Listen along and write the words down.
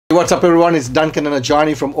What's up everyone, it's Duncan and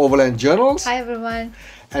Ajani from Overland Journals. Hi everyone.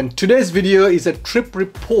 And today's video is a trip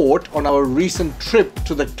report on our recent trip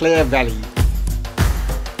to the Clare Valley.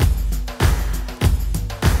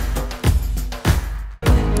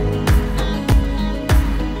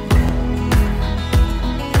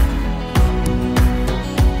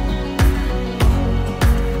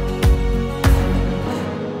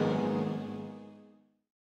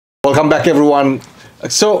 Welcome back everyone.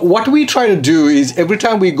 So what we try to do is every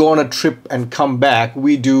time we go on a trip and come back,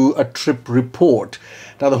 we do a trip report.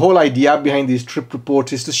 Now the whole idea behind these trip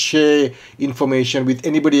reports is to share information with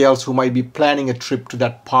anybody else who might be planning a trip to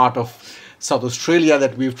that part of South Australia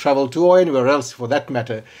that we've traveled to, or anywhere else for that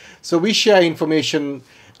matter. So we share information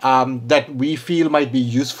that we feel might be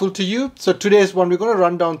useful to you. So today's one we're going to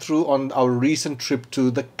run down through on our recent trip to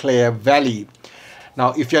the Clare Valley.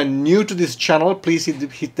 Now, if you're new to this channel, please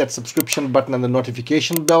hit that subscription button and the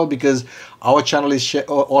notification bell, because our channel is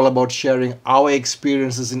all about sharing our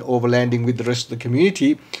experiences in overlanding with the rest of the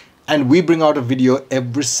community. And we bring out a video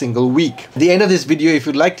every single week. At the end of this video, if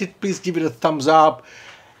you liked it, please give it a thumbs up.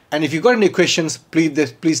 And if you've got any questions,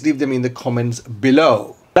 please leave them in the comments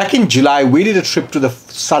below. Back in July, we did a trip to the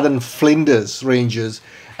South Flinders Ranges.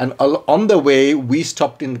 And on the way, we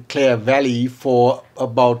stopped in Clare Valley for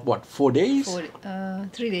about, what, 4 days?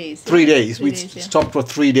 3 days. 3 days. We Yeah. stopped for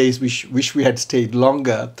 3 days. Wish we had stayed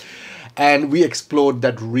longer. And we explored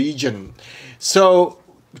that region. So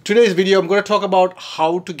today's video, I'm going to talk about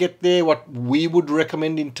how to get there, what we would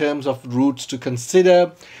recommend in terms of routes to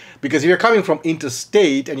consider. Because if you're coming from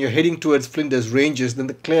interstate and you're heading towards Flinders Ranges, then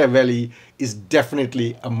the Clare Valley is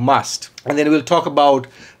definitely a must. And then we'll talk about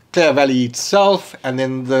Clare Valley itself, and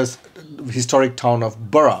then the historic town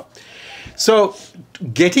of Burra. So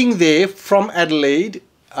getting there from Adelaide,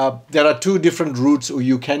 there are two different routes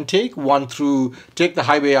you can take. One take the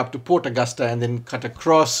highway up to Port Augusta and then cut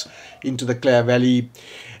across into the Clare Valley.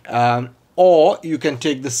 Or you can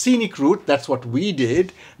take the scenic route. That's what we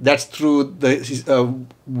did. That's through the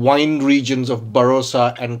wine regions of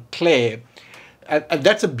Barossa and Clare. And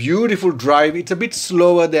that's a beautiful drive. It's a bit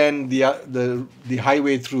slower than the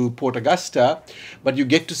highway through Port Augusta, but you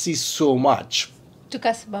get to see so much. Took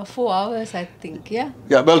us about 4 hours, I think, yeah?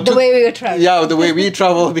 Yeah, well, the way we were traveling. Yeah, the way we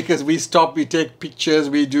travel, because we stop, we take pictures,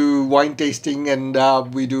 we do wine tasting, and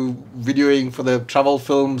we do videoing for the travel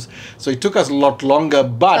films. So it took us a lot longer,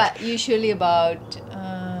 but usually about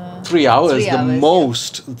 3 hours, 3 hours,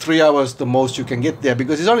 most. 3 hours the most you can get there,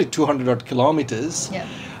 because it's only 200 odd kilometers. Yeah.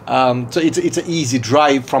 So it's an easy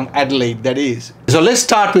drive from Adelaide, that is. So let's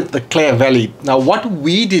start with the Clare Valley. Now what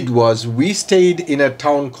we did was we stayed in a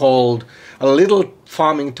little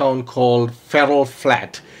farming town called Ferrell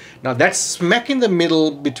Flat. Now that's smack in the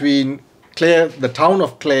middle between the town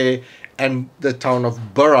of Clare and the town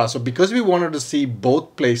of Burra. So because we wanted to see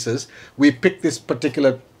both places, we picked this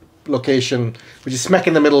particular location, which is smack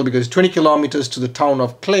in the middle, because 20 kilometers to the town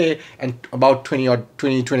of Clare and about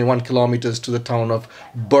 21 kilometers to the town of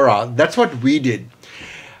Burra. That's what we did.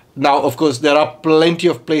 Now, of course, there are plenty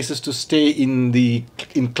of places to stay in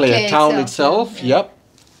Clare town itself. Yeah.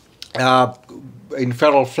 Yep. In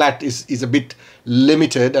Ferrell Flat is a bit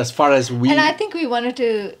limited as far as we... And I think we wanted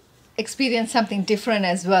to experience something different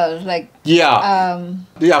as well, like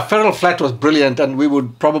Ferrell Flat was brilliant, and we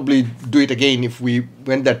would probably do it again if we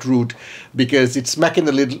went that route, because it's smack in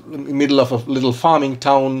the middle of a little farming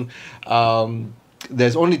town.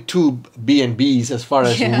 There's only 2 B&Bs as far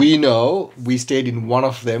as we know. We stayed in one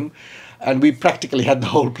of them, and we practically had the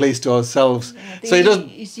whole place to ourselves. So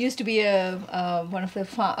it used to be one of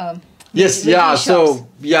the yes, yeah. So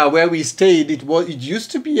yeah, where we stayed, it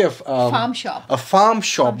used to be a farm shop. A farm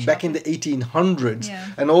shop back in the 1800s,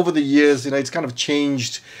 and over the years, it's kind of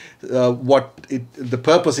changed the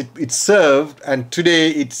purpose it served, and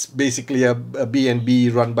today it's basically a B&B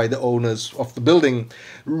run by the owners of the building.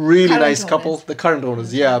 Really nice couple, the current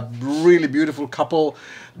owners. Yeah, really beautiful couple.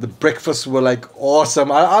 The breakfasts were like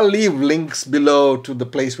awesome. I'll leave links below to the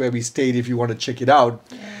place where we stayed if you want to check it out.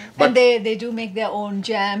 Yeah. But and they do make their own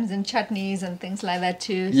jams and chutneys and things like that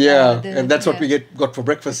too. Yeah, and that's what we got for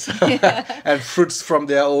breakfast. And fruits from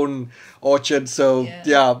their own orchard. So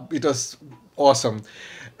yeah, it was awesome.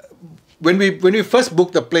 When we first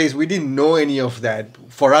booked the place, we didn't know any of that.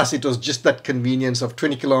 For us, it was just that convenience of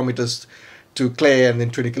 20 kilometers to Clare and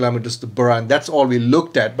then 20 kilometers to Burra, and that's all we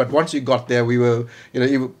looked at. But once we got there, we were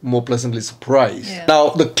even more pleasantly surprised. Yeah. Now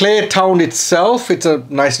the Clare town itself, it's a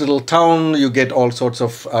nice little town. You get all sorts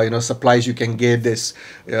of supplies you can get. There's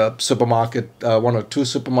supermarket, 1 or 2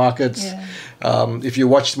 supermarkets. Yeah. If you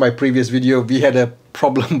watched my previous video, we had a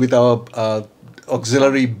problem with our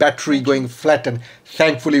auxiliary battery going flat, and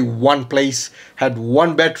thankfully one place had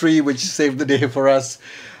one battery, which saved the day for us.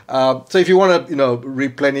 So if you want to,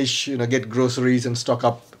 replenish, get groceries and stock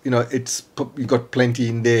up, you got plenty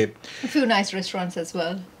in there. A few nice restaurants as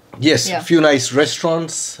well. Yes, a few nice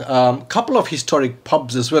restaurants, couple of historic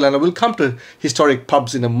pubs as well, and I will come to historic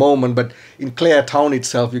pubs in a moment. But in Clare town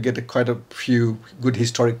itself, you get quite a few good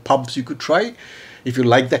historic pubs you could try if you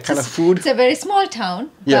like that kind of food. It's a very small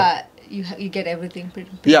town, but you get everything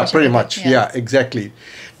pretty much. Yeah, exactly.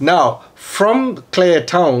 Now, from Clare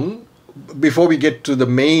town, before we get to the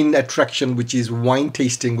main attraction, which is wine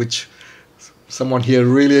tasting, which someone here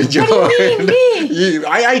really enjoyed. What do you mean, me?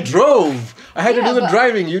 I drove. I had to do the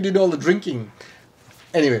driving. You did all the drinking.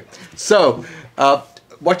 Anyway, so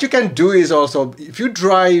what you can do is also, if you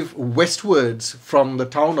drive westwards from the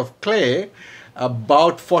town of Clare,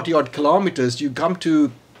 about 40 odd kilometers, you come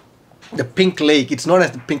to the Pink Lake. It's known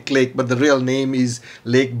as the Pink Lake, but the real name is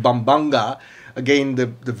Lake Bumbunga. Again, the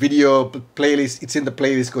video playlist, it's in the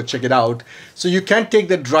playlist, go check it out. So you can take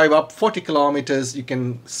the drive up 40 kilometers, you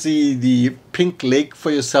can see the Pink Lake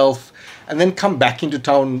for yourself, and then come back into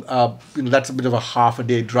town. That's a bit of a half a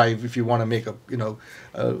day drive if you want to make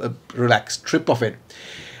a relaxed trip of it.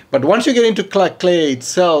 But once you get into Clare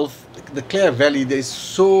itself, the Clare Valley, there's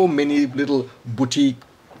so many little boutique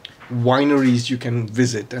wineries you can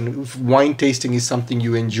visit, and if wine tasting is something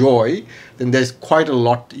you enjoy, then there's quite a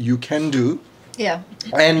lot you can do. Yeah.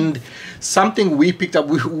 And something we picked up,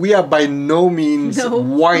 we are by no means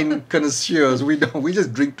wine connoisseurs. We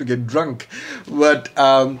just drink to get drunk. But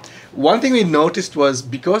one thing we noticed was,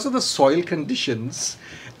 because of the soil conditions,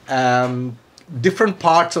 different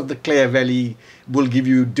parts of the Clare Valley will give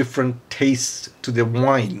you different tastes to the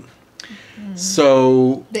wine.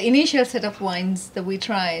 So the initial set of wines that we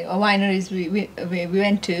tried, or wineries we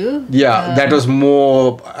went to. Yeah, that was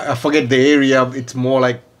more, I forget the area. It's more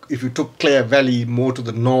like, if you took Clare Valley more to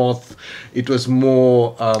the north, it was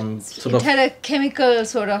more it had a chemical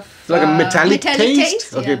sort of like a metallic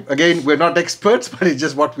taste. Okay, yeah. Again, we're not experts, but it's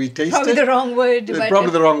just what we tasted. Probably the wrong word.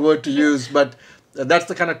 Probably the wrong word to use, but that's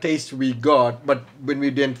the kind of taste we got. But when we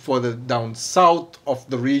went further down south of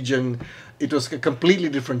the region, it was a completely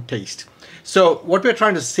different taste. So what we're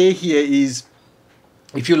trying to say here is,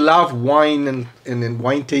 if you love wine and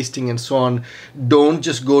wine tasting and so on, don't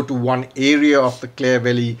just go to one area of the Clare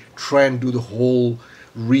Valley. Try and do the whole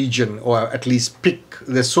region, or at least pick.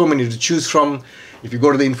 There's so many to choose from. If you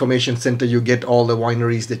go to the information center, you get all the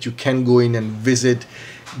wineries that you can go in and visit.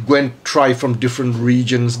 Go and try from different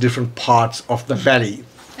regions, different parts of the valley.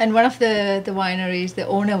 And one of the wineries, the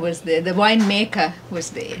owner was there, the winemaker was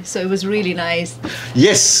there. So it was really nice.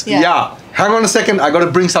 Yes, yeah. Hang on a second, I got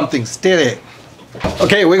to bring something. Stay there.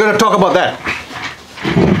 Okay, we're going to talk about that.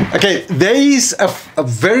 Okay, there is a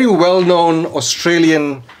very well-known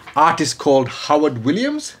Australian artist called Howard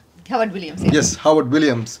Williams. Howard Williams, Yes, Howard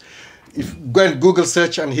Williams. If you go and Google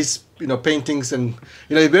search on his paintings, and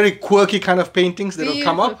very quirky kind of paintings that will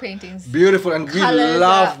come up. Beautiful paintings. Beautiful, and we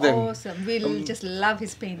love them. Awesome. We just love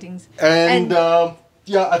his paintings. And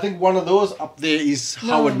I think one of those up there is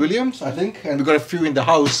Howard Williams, I think, and we've got a few in the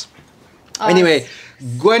house. Anyway,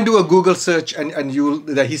 go and do a Google search, and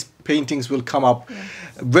his paintings will come up. Yeah.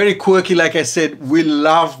 Very quirky, like I said. We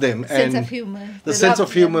love them. Sense of humor. The sense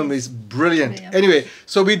of humor is brilliant. Yeah. Anyway,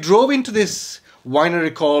 so we drove into this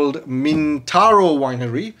winery called Mintaro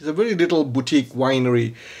Winery. It's a very little boutique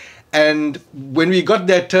winery. And when we got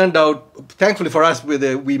there, turned out, thankfully for us,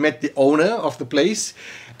 we met the owner of the place.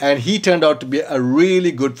 And he turned out to be a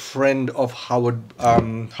really good friend of Howard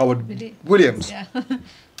Williams. Yeah.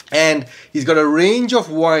 And he's got a range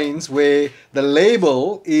of wines where the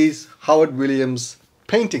label is Howard Williams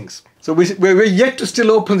paintings. So we're yet to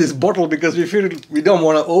still open this bottle because we feel we don't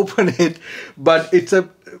want to open it, but it's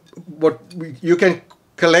you can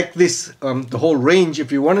collect this the whole range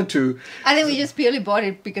if you wanted to. I think we just purely bought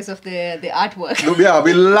it because of the artwork. Yeah,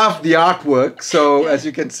 we love the artwork. So as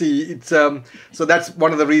you can see, it's so that's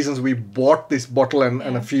one of the reasons we bought this bottle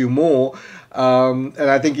and a few more. And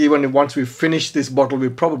I think even once we finish this bottle, we'll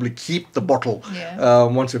probably keep the bottle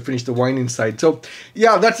once we finish the wine inside. So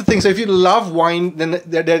yeah, that's the thing. So if you love wine, then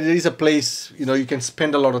there is a place you can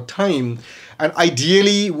spend a lot of time. And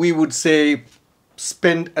ideally, we would say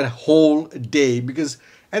spend a whole day, because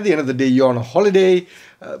at the end of the day, you're on a holiday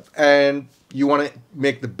and you want to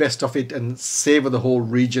make the best of it and savor the whole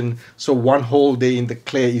region. So one whole day in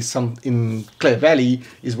Clare Valley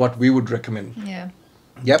is what we would recommend. Yeah.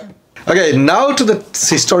 Yep. Okay, now to the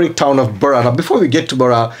historic town of Burra. Now, before we get to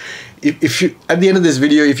Burra, if you, at the end of this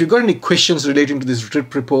video, if you've got any questions relating to this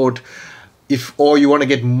trip report, or you want to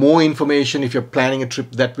get more information, if you're planning a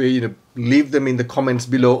trip that way, leave them in the comments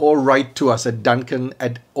below or write to us at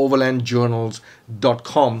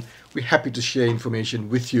duncan@overlandjournals.com. We're happy to share information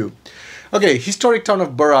with you. Okay, historic town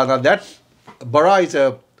of Burra. Now Burra is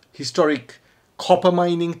a historic copper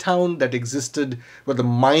mining town that existed where the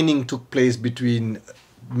mining took place between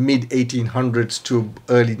mid 1800s to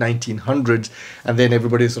early 1900s, and then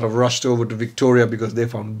everybody sort of rushed over to Victoria because they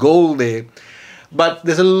found gold there. But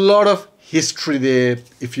there's a lot of history there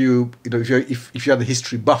if you're the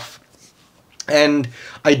history buff. And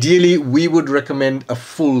ideally, we would recommend a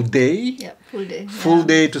full day. Yeah, full day. Full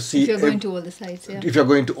day to see. If you're going to all the sites, yeah. If you're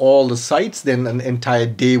going to all the sites, then an entire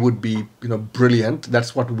day would be, brilliant.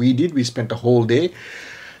 That's what we did. We spent a whole day.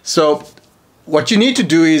 So what you need to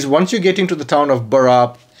do is, once you get into the town of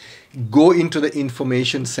Burra, go into the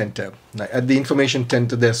information center. Now, at the information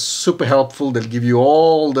center, they're super helpful. They'll give you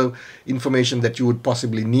all the information that you would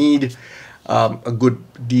possibly need, a good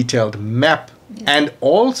detailed map, and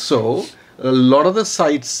also a lot of the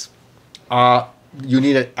sites you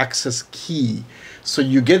need an access key. So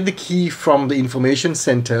you get the key from the information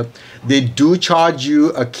center. They do charge you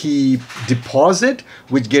a key deposit,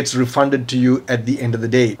 which gets refunded to you at the end of the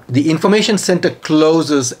day. The information center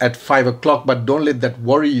closes at 5 o'clock, but don't let that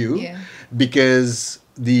worry you, because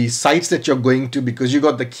the sites that you're going to, because you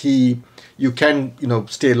got the key, you can,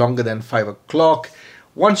 stay longer than 5 o'clock.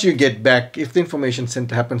 Once you get back, if the information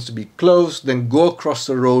center happens to be closed, then go across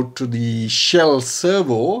the road to the Shell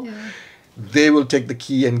servo. They will take the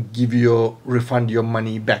key and refund your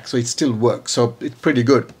money back. So it still works. So it's pretty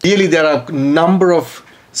good. Really, there are a number of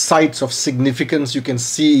sites of significance you can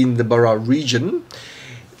see in the Burra region.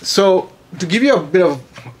 So to give you a bit of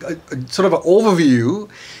sort of an overview,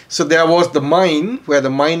 so there was the mine where the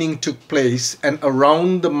mining took place, and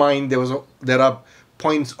around the mine there are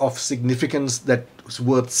points of significance that was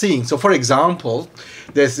worth seeing. So for example,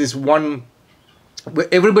 there's this one where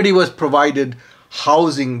everybody was provided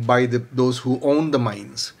housing by those who own the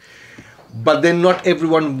mines, but then not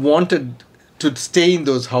everyone wanted to stay in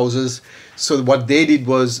those houses. So what they did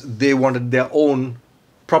was they wanted their own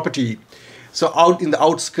property. So out in the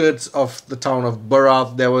outskirts of the town of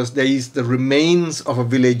Burra, there is the remains of a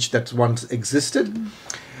village that once existed.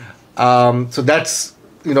 So that's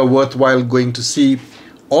worthwhile going to see.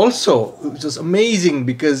 Also, it was amazing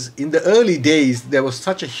because in the early days, there was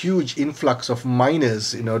such a huge influx of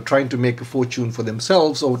miners, trying to make a fortune for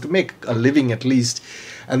themselves or to make a living at least.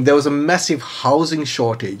 And there was a massive housing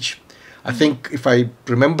shortage. I think, if I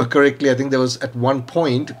remember correctly, I think there was at one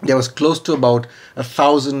point, there was close to about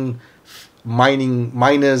 1,000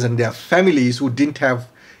 miners and their families who didn't have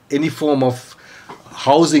any form of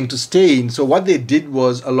housing to stay in. So what they did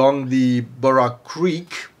was, along the Burra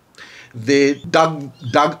Creek, they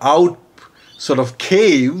dug out sort of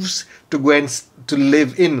caves to go and to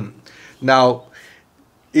live in. Now,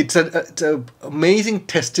 it's an amazing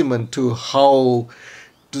testament to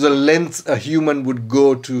the lengths a human would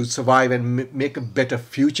go to survive and make a better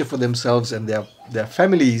future for themselves and their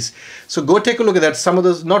families. So go take a look at that. Some of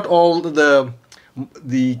those, not all the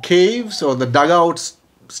caves or the dugouts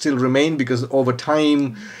still remain, because over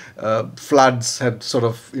time floods had sort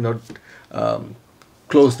of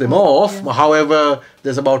close them off. However,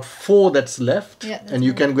 there's about 4 that's left, and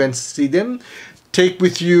you can go and see them. Take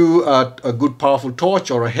with you a good powerful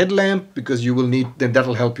torch or a headlamp, because you will need, then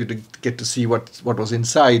that'll help you to get to see what was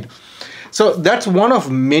inside. So that's one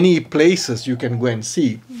of many places you can go and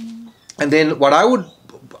see. And then what I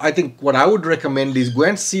would recommend is go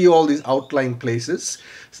and see all these outlying places.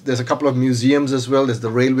 There's a couple of museums as well. There's the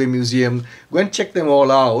railway museum. Go and check them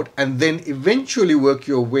all out, and then eventually work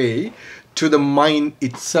your way to the mine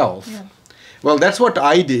itself. Well, that's what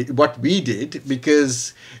we did,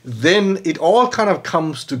 because then it all kind of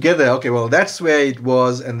comes together. Okay, well, that's where it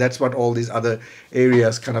was, and that's what all these other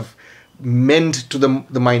areas kind of meant to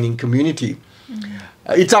the mining community.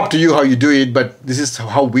 It's up to you how you do it, but this is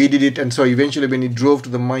how we did it. And so eventually when we drove to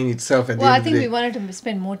the mine itself, I think we wanted to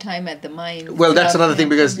spend more time at the mine. Well, that's another thing,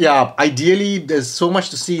 because ideally there's so much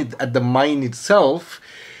to see at the mine itself.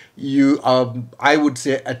 I would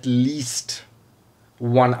say at least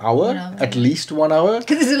 1 hour, at least 1 hour.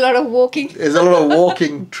 Because there's a lot of walking. There's a lot of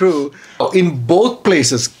walking, true. In both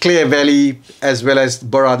places, Clare Valley as well as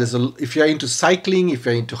Burra, if you're into cycling, if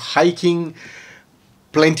you're into hiking,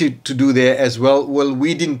 plenty to do there as well. Well,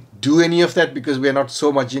 we didn't do any of that because we're not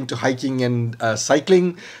so much into hiking and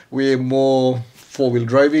cycling. We're more four-wheel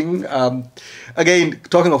driving. Again,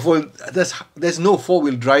 talking of there's no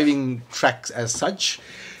four-wheel driving tracks as such,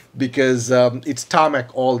 because it's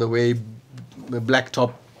tarmac all the way,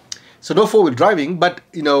 blacktop. So no four-wheel driving, but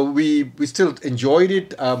you know we still enjoyed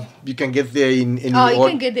it. You can get there in any. You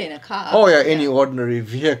can get there in a car. Oh yeah, any ordinary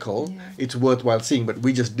vehicle. Yeah. It's worthwhile seeing, but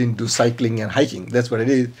we just didn't do cycling and hiking. That's what it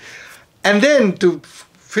is. And then to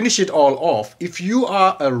finish it all off, if you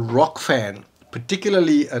are a rock fan,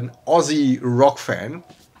 particularly an Aussie rock fan,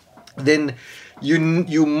 then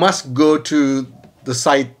you must go to the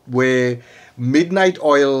site where Midnight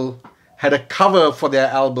Oil had a cover for their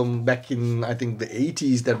album back in, I think, the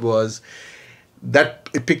 80s. That was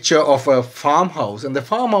a picture of a farmhouse, and the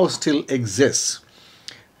farmhouse still exists.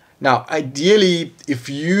 Now, ideally, if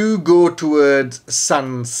you go towards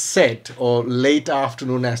sunset or late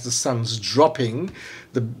afternoon as the sun's dropping,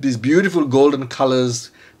 these beautiful golden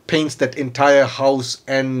colors paints that entire house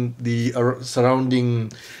and the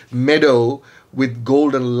surrounding meadow with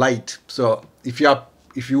golden light. So if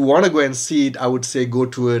you want to go and see it, I would say go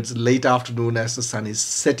towards late afternoon as the sun is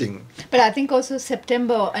setting. But I think also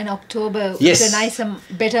September and October Yes. is a nicer,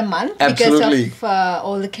 better month Absolutely. because of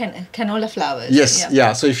all the canola flowers. Yes,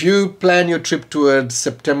 yeah. So if you plan your trip towards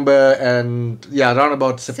September and around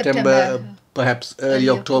about September. Perhaps early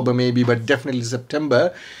October maybe, but definitely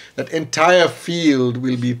September, that entire field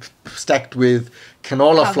will be stacked with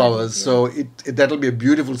canola flowers. Yeah. So that'll be a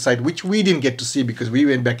beautiful sight, which we didn't get to see because we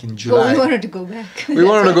went back in July. Oh, we wanted to go back. We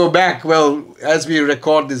wanted to go back. Well, as we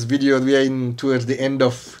record this video, we are towards the end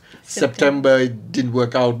of September. It didn't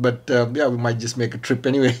work out, but we might just make a trip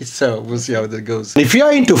anyway. So we'll see how that goes. If you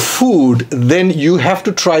are into food, then you have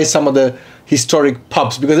to try some of the historic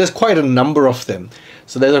pubs because there's quite a number of them.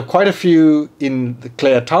 So there are quite a few in the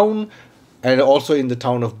Clare town and also in the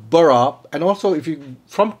town of Burra. And also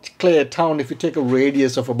from Clare town, if you take a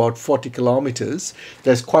radius of about 40 kilometers,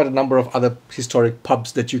 there's quite a number of other historic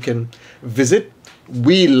pubs that you can visit.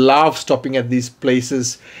 We love stopping at these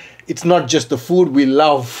places. It's not just the food, we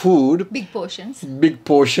love food. Big portions. Big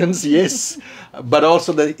portions, yes. But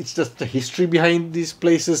also it's just the history behind these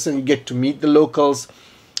places, and you get to meet the locals,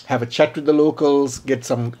 have a chat with the locals, get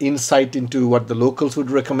some insight into what the locals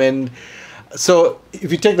would recommend. So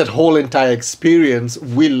if you take that whole entire experience,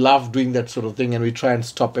 we love doing that sort of thing, and we try and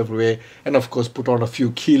stop everywhere and of course put on a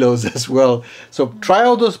few kilos as well. So try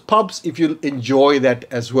out those pubs if you enjoy that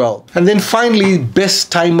as well. And then finally,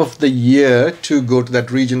 best time of the year to go to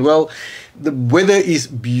that region. Well, the weather is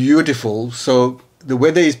beautiful. So the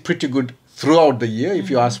weather is pretty good throughout the year, if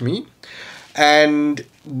you ask me.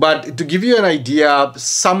 But to give you an idea,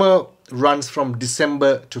 summer runs from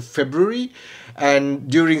December to February, and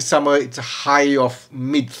during summer it's a high of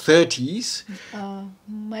mid-30s.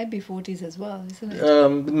 Might be 40s as well, isn't it?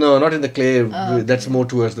 No, not in the Clare. That's more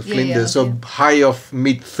towards the Flinders. So high of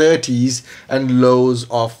mid-30s and lows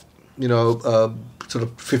of sort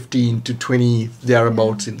of 15 to 20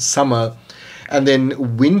 thereabouts in summer. And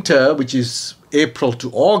then winter, which is April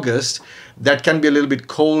to August, that can be a little bit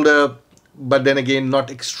colder, but then again not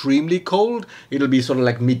extremely cold. It'll be sort of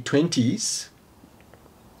like mid-20s.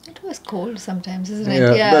 It was cold sometimes, isn't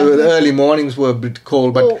it? Yeah, but the early mornings were a bit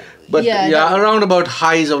cold, but around about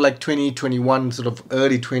highs of like 20, 21, sort of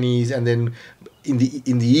early 20s, and then in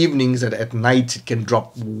the evenings at night it can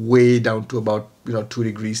drop way down to about 2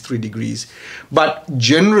 degrees, 3 degrees. But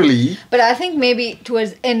generally, I think maybe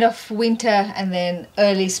towards end of winter and then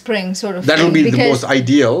early spring sort of. That will be the most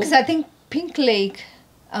ideal. Because I think Pink Lake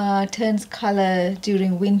turns color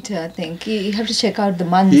during winter. I think you have to check out the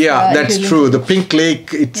months. Yeah, that's true. The Pink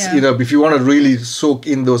Lake, it's if you want to really soak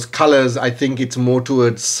in those colors, I think it's more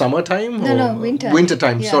towards summertime. Winter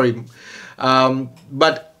time. Sorry,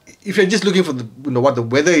 but if you're just looking for what the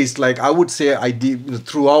weather is like, I would say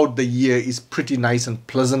throughout the year is pretty nice and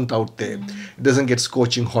pleasant out there. It doesn't get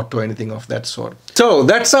scorching hot or anything of that sort. So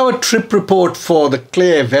that's our trip report for the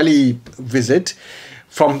Clare Valley visit.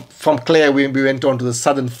 From Clare, we went on to the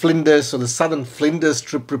Southern Flinders. So the Southern Flinders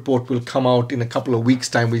trip report will come out in a couple of weeks'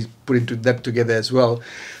 time. We put that together as well.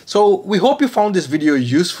 So we hope you found this video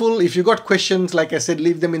useful. If you got questions, like I said,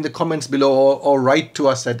 leave them in the comments below or write to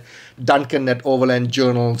us at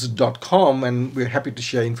Duncan@overlandjournals.com, and we're happy to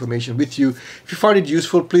share information with you. If you found it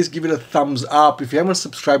useful, please give it a thumbs up. If you haven't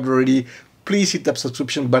subscribed already, please hit that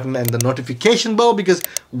subscription button and the notification bell, because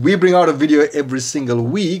we bring out a video every single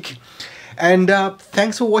week. And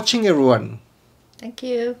thanks for watching, everyone. Thank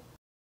you.